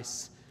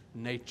precise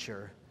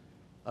nature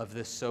of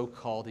this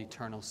so-called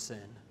eternal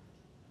sin.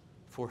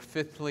 For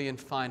fifthly and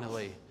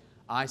finally,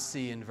 I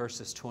see in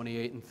verses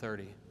 28 and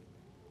 30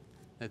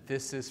 that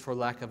this is, for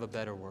lack of a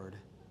better word,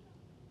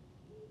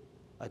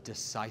 a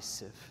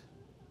decisive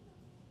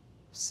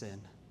sin.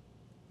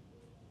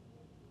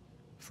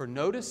 For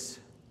notice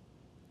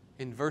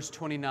in verse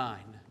 29,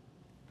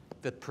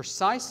 the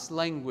precise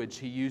language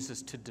he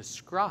uses to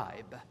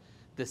describe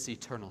this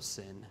eternal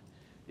sin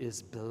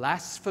is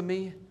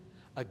blasphemy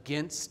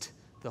against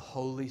the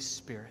Holy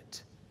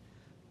Spirit.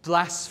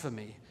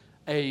 Blasphemy,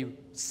 a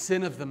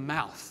sin of the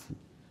mouth.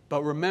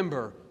 But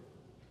remember,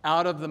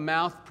 out of the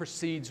mouth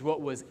proceeds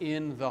what was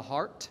in the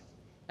heart,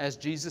 as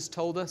Jesus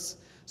told us.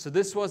 So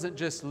this wasn't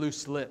just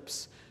loose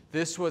lips.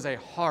 This was a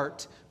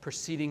heart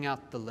proceeding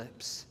out the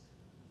lips.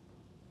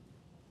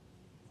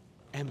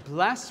 And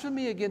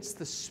blasphemy against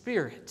the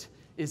Spirit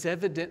is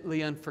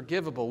evidently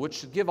unforgivable, which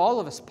should give all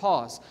of us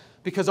pause,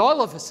 because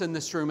all of us in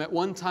this room at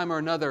one time or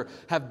another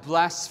have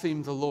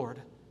blasphemed the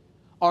Lord.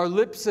 Our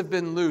lips have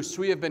been loose.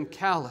 We have been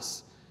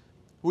callous.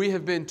 We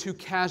have been too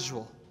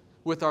casual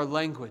with our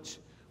language,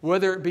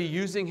 whether it be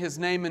using His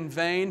name in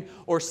vain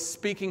or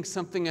speaking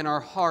something in our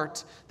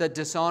heart that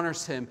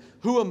dishonors Him.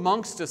 Who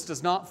amongst us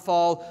does not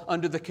fall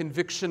under the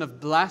conviction of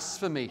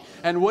blasphemy?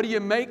 And what do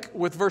you make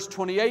with verse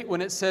 28 when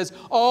it says,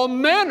 all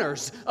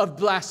manners of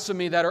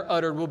blasphemy that are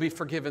uttered will be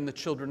forgiven the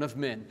children of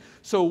men?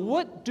 So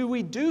what do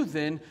we do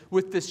then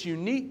with this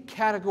unique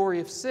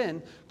category of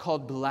sin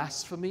called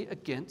blasphemy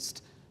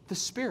against the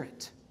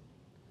Spirit?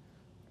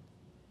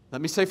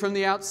 Let me say from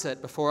the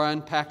outset, before I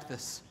unpack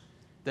this,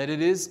 that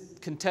it is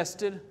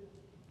contested,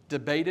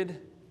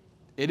 debated.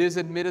 It is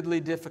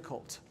admittedly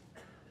difficult.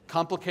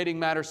 Complicating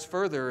matters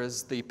further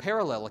is the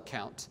parallel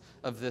account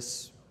of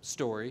this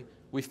story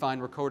we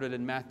find recorded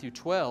in Matthew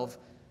 12.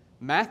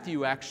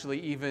 Matthew actually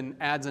even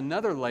adds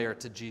another layer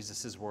to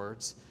Jesus'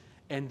 words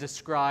and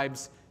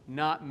describes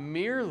not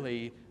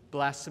merely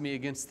blasphemy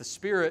against the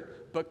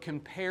Spirit, but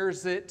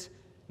compares it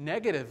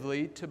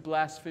negatively to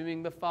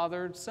blaspheming the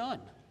Father and Son.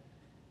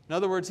 In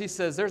other words, he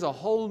says there's a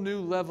whole new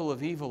level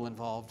of evil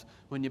involved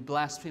when you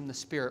blaspheme the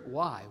Spirit.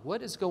 Why?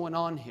 What is going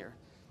on here?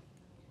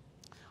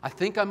 I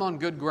think I'm on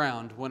good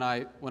ground when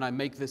I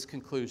make this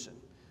conclusion.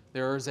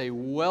 There is a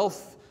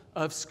wealth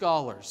of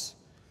scholars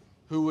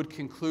who would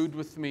conclude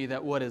with me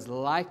that what is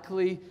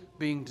likely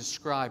being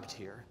described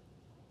here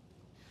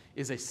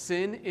is a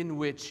sin in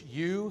which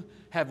you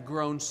have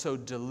grown so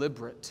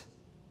deliberate,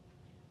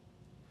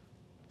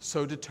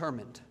 so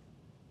determined,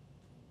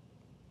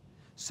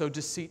 so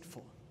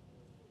deceitful,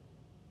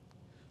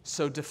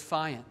 so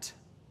defiant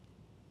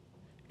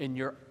in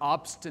your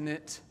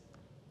obstinate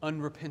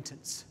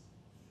unrepentance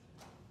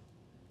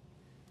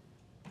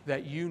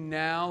that you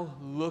now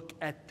look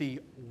at the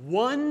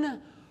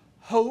one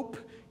hope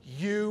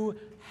you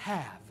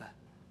have,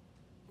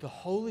 the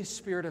Holy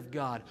Spirit of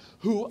God,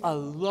 who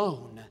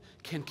alone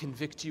can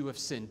convict you of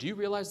sin. Do you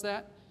realize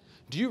that?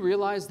 Do you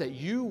realize that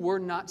you were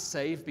not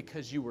saved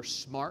because you were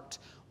smart,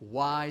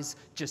 wise,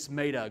 just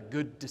made a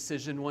good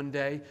decision one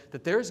day?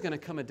 That there's going to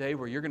come a day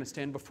where you're going to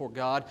stand before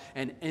God,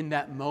 and in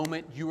that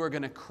moment you are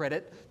going to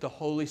credit the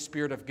Holy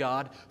Spirit of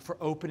God for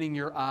opening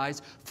your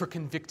eyes, for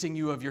convicting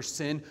you of your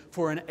sin,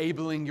 for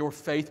enabling your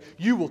faith.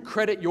 You will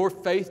credit your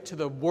faith to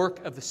the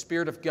work of the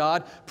Spirit of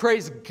God.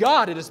 Praise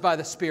God, it is by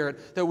the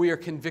Spirit that we are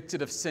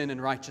convicted of sin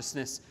and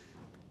righteousness.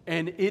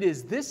 And it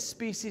is this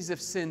species of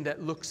sin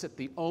that looks at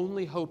the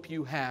only hope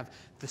you have,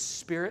 the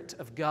Spirit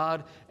of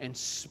God, and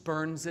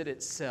spurns it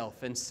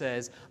itself and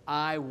says,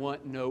 I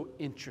want no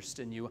interest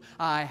in you.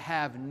 I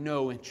have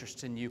no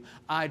interest in you.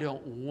 I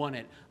don't want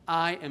it.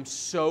 I am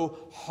so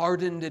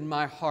hardened in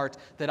my heart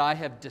that I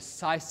have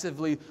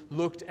decisively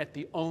looked at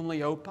the only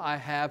hope I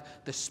have,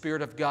 the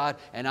Spirit of God,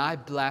 and I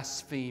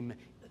blaspheme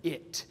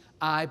it.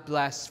 I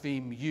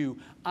blaspheme you.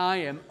 I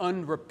am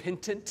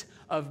unrepentant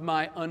of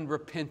my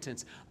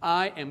unrepentance.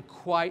 I am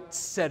quite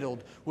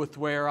settled with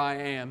where I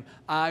am.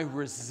 I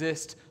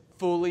resist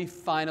fully,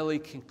 finally,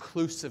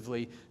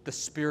 conclusively the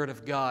Spirit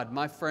of God.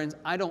 My friends,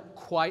 I don't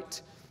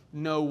quite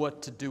know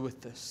what to do with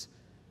this.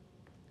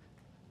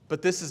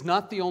 But this is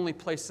not the only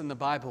place in the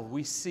Bible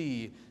we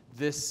see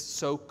this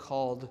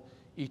so-called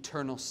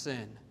eternal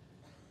sin.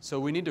 So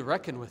we need to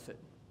reckon with it.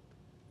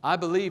 I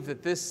believe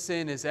that this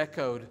sin is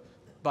echoed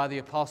by the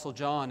Apostle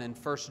John in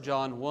 1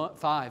 John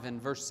 5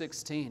 and verse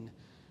 16,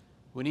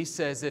 when he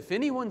says, if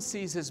anyone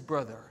sees his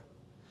brother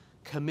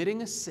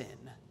committing a sin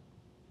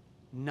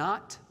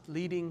not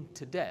leading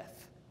to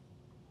death,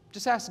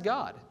 just ask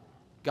God.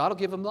 God will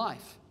give him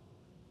life.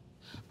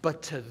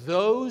 But to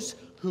those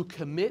who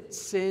commit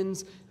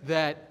sins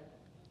that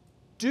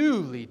do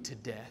lead to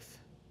death,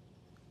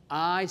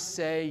 I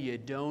say you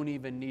don't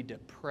even need to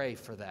pray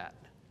for that.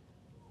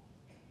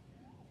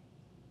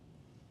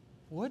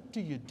 What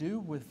do you do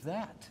with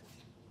that?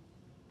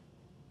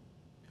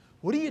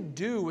 What do you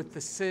do with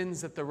the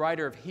sins that the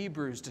writer of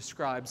Hebrews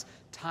describes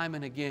time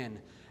and again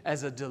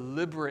as a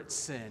deliberate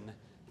sin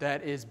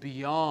that is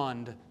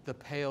beyond the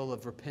pale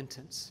of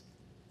repentance?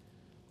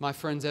 My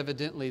friends,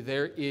 evidently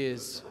there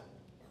is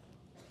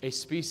a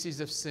species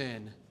of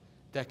sin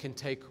that can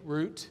take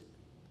root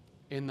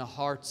in the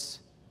hearts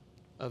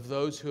of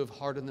those who have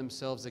hardened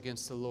themselves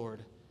against the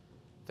Lord,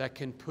 that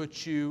can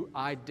put you,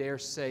 I dare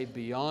say,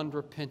 beyond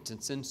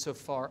repentance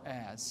insofar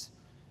as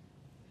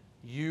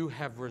you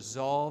have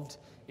resolved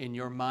in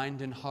your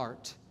mind and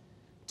heart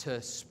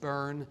to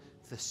spurn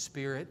the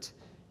Spirit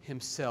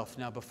Himself.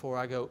 Now, before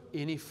I go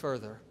any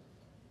further,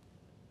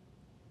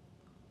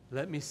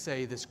 let me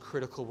say this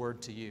critical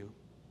word to you.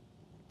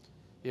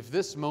 If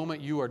this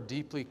moment you are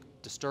deeply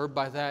disturbed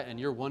by that and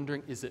you're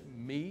wondering, is it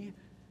me?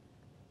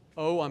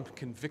 Oh, I'm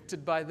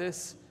convicted by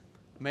this.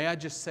 May I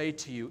just say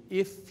to you,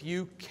 if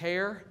you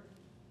care,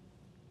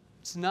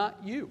 it's not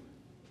you.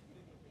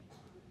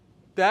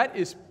 That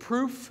is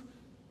proof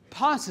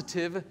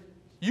positive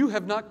you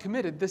have not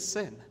committed this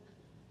sin.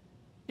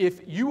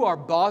 If you are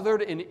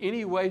bothered in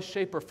any way,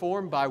 shape, or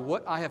form by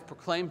what I have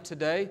proclaimed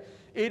today,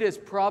 it is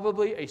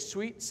probably a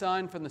sweet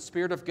sign from the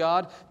Spirit of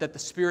God that the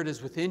Spirit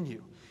is within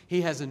you.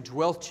 He has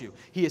indwelt you.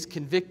 He is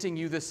convicting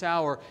you this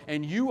hour,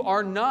 and you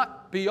are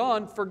not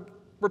beyond for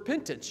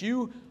repentance.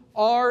 You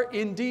are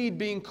indeed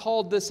being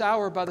called this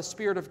hour by the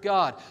Spirit of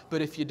God.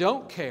 But if you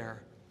don't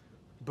care,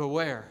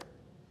 beware.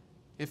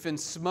 If in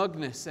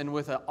smugness and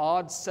with an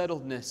odd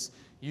settledness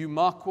you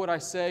mock what I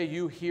say,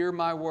 you hear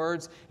my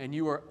words, and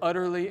you are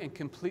utterly and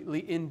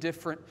completely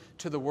indifferent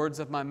to the words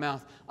of my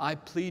mouth, I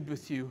plead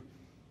with you,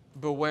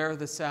 beware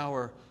this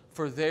hour,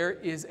 for there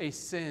is a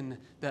sin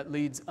that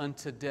leads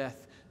unto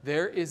death.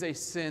 There is a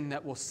sin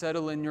that will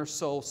settle in your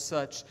soul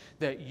such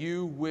that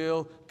you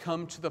will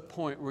come to the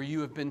point where you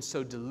have been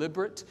so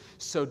deliberate,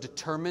 so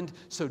determined,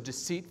 so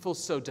deceitful,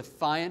 so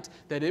defiant,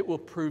 that it will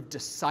prove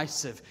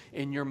decisive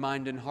in your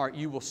mind and heart.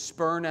 You will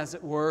spurn, as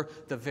it were,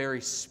 the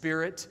very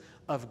Spirit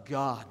of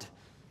God.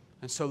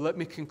 And so let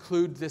me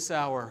conclude this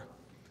hour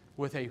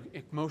with a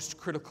most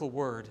critical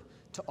word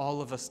to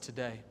all of us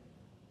today.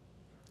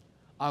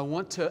 I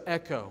want to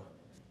echo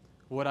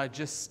what I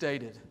just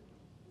stated.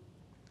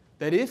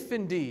 That if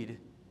indeed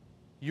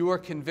you are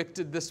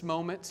convicted this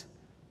moment,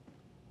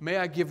 may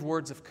I give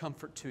words of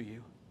comfort to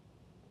you.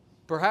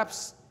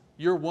 Perhaps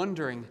you're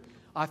wondering,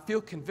 I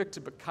feel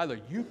convicted, but Kyler,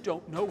 you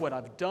don't know what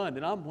I've done,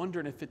 and I'm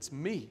wondering if it's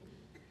me.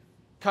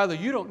 Kyler,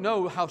 you don't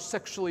know how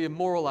sexually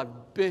immoral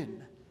I've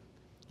been.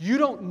 You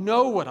don't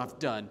know what I've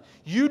done.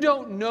 You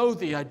don't know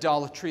the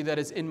idolatry that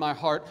is in my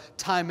heart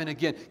time and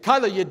again.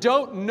 Kyler, you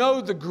don't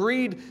know the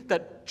greed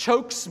that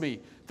chokes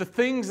me, the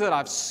things that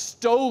I've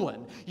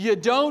stolen. You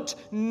don't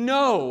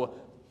know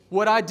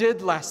what I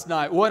did last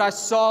night, what I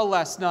saw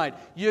last night.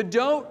 You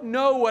don't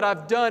know what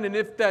I've done, and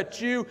if that's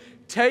you,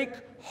 take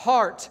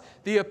heart.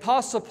 The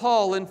Apostle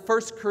Paul in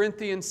 1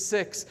 Corinthians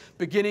 6,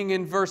 beginning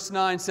in verse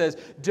 9, says,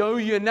 do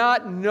you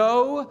not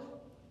know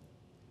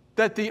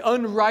that the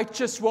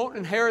unrighteous won't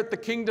inherit the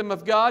kingdom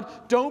of God?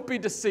 Don't be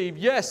deceived.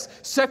 Yes,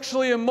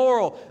 sexually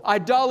immoral,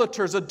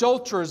 idolaters,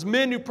 adulterers,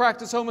 men who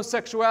practice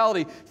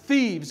homosexuality,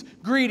 thieves,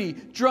 greedy,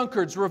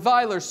 drunkards,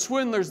 revilers,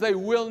 swindlers, they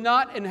will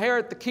not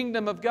inherit the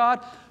kingdom of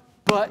God.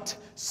 But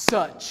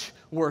such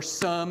were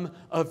some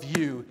of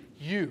you.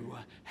 You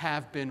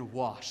have been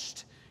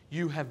washed.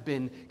 You have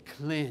been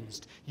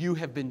cleansed. You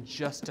have been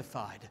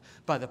justified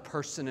by the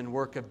person and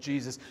work of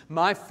Jesus.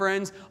 My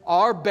friends,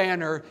 our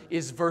banner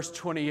is verse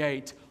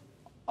 28.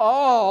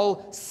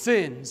 All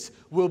sins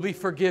will be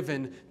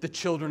forgiven the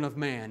children of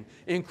man,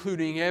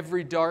 including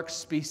every dark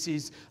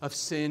species of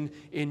sin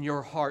in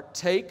your heart.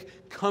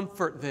 Take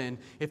comfort then.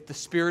 If the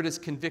Spirit is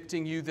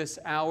convicting you this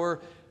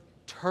hour,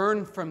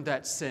 turn from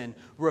that sin.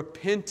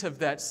 Repent of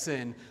that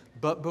sin.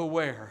 But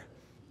beware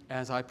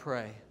as I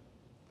pray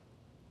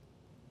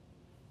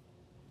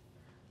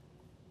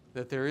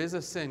that there is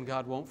a sin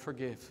God won't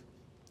forgive.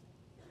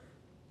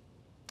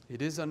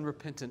 It is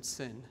unrepentant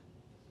sin.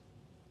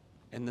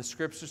 And the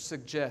Scripture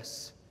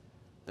suggests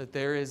that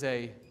there is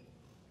a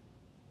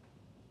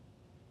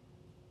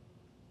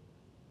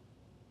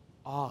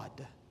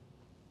odd,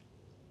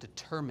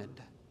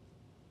 determined,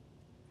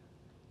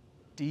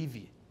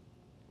 deviant,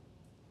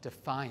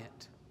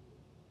 defiant,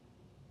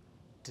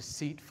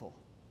 deceitful,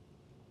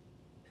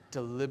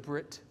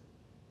 deliberate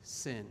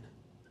sin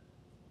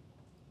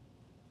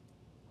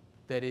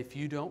that if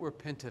you don't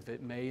repent of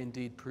it may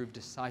indeed prove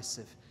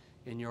decisive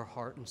in your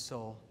heart and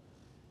soul.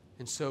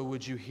 And so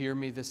would you hear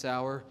me this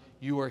hour?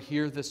 You are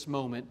here this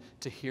moment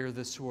to hear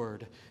this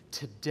word.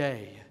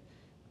 Today,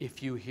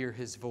 if you hear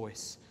His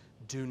voice,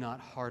 do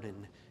not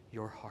harden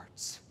your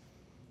hearts.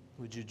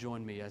 Would you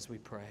join me as we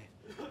pray?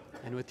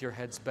 And with your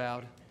heads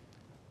bowed,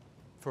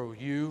 for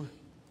you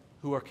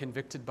who are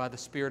convicted by the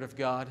Spirit of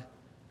God,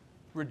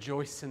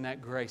 rejoice in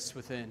that grace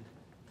within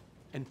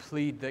and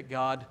plead that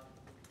God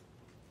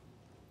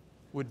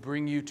would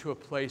bring you to a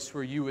place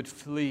where you would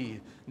flee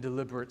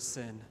deliberate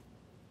sin,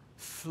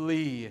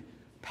 flee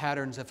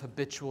patterns of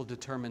habitual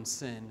determined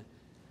sin,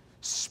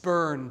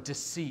 spurn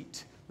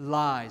deceit,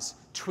 lies,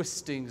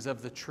 twistings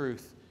of the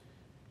truth.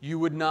 You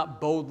would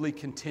not boldly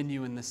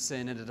continue in the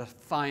sin in a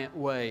defiant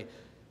way,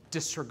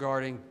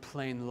 disregarding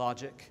plain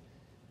logic,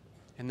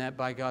 and that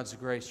by God's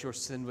grace your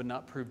sin would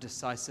not prove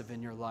decisive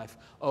in your life.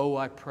 Oh,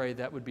 I pray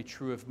that would be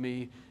true of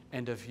me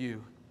and of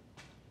you.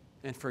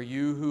 And for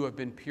you who have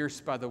been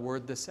pierced by the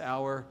word this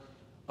hour,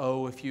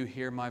 oh, if you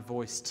hear my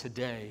voice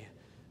today,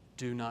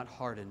 do not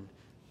harden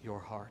your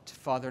heart.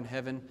 Father in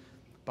heaven,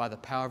 by the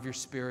power of your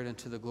Spirit and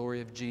to the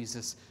glory of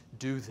Jesus,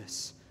 do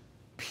this.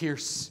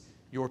 Pierce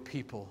your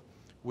people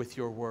with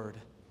your word.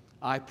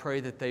 I pray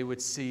that they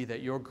would see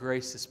that your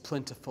grace is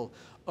plentiful.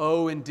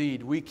 Oh,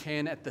 indeed, we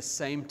can at the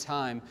same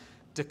time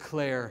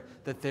declare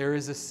that there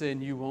is a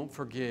sin you won't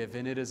forgive,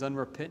 and it is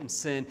unrepentant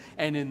sin,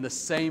 and in the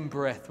same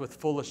breath, with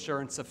full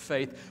assurance of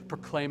faith,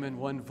 proclaim in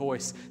one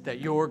voice that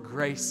your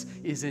grace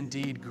is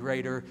indeed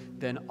greater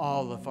than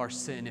all of our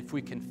sin. If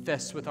we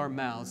confess with our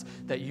mouths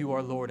that you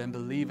are Lord and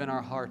believe in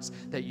our hearts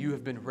that you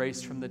have been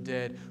raised from the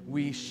dead,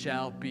 we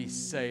shall be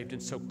saved.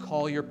 And so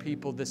call your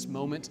people this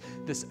moment,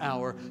 this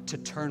hour, to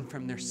turn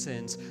from their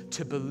sins,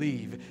 to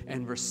believe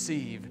and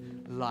receive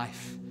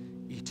life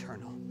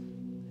eternal.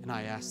 And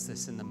I ask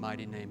this in the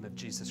mighty name of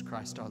Jesus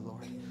Christ our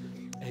Lord.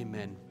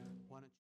 Amen.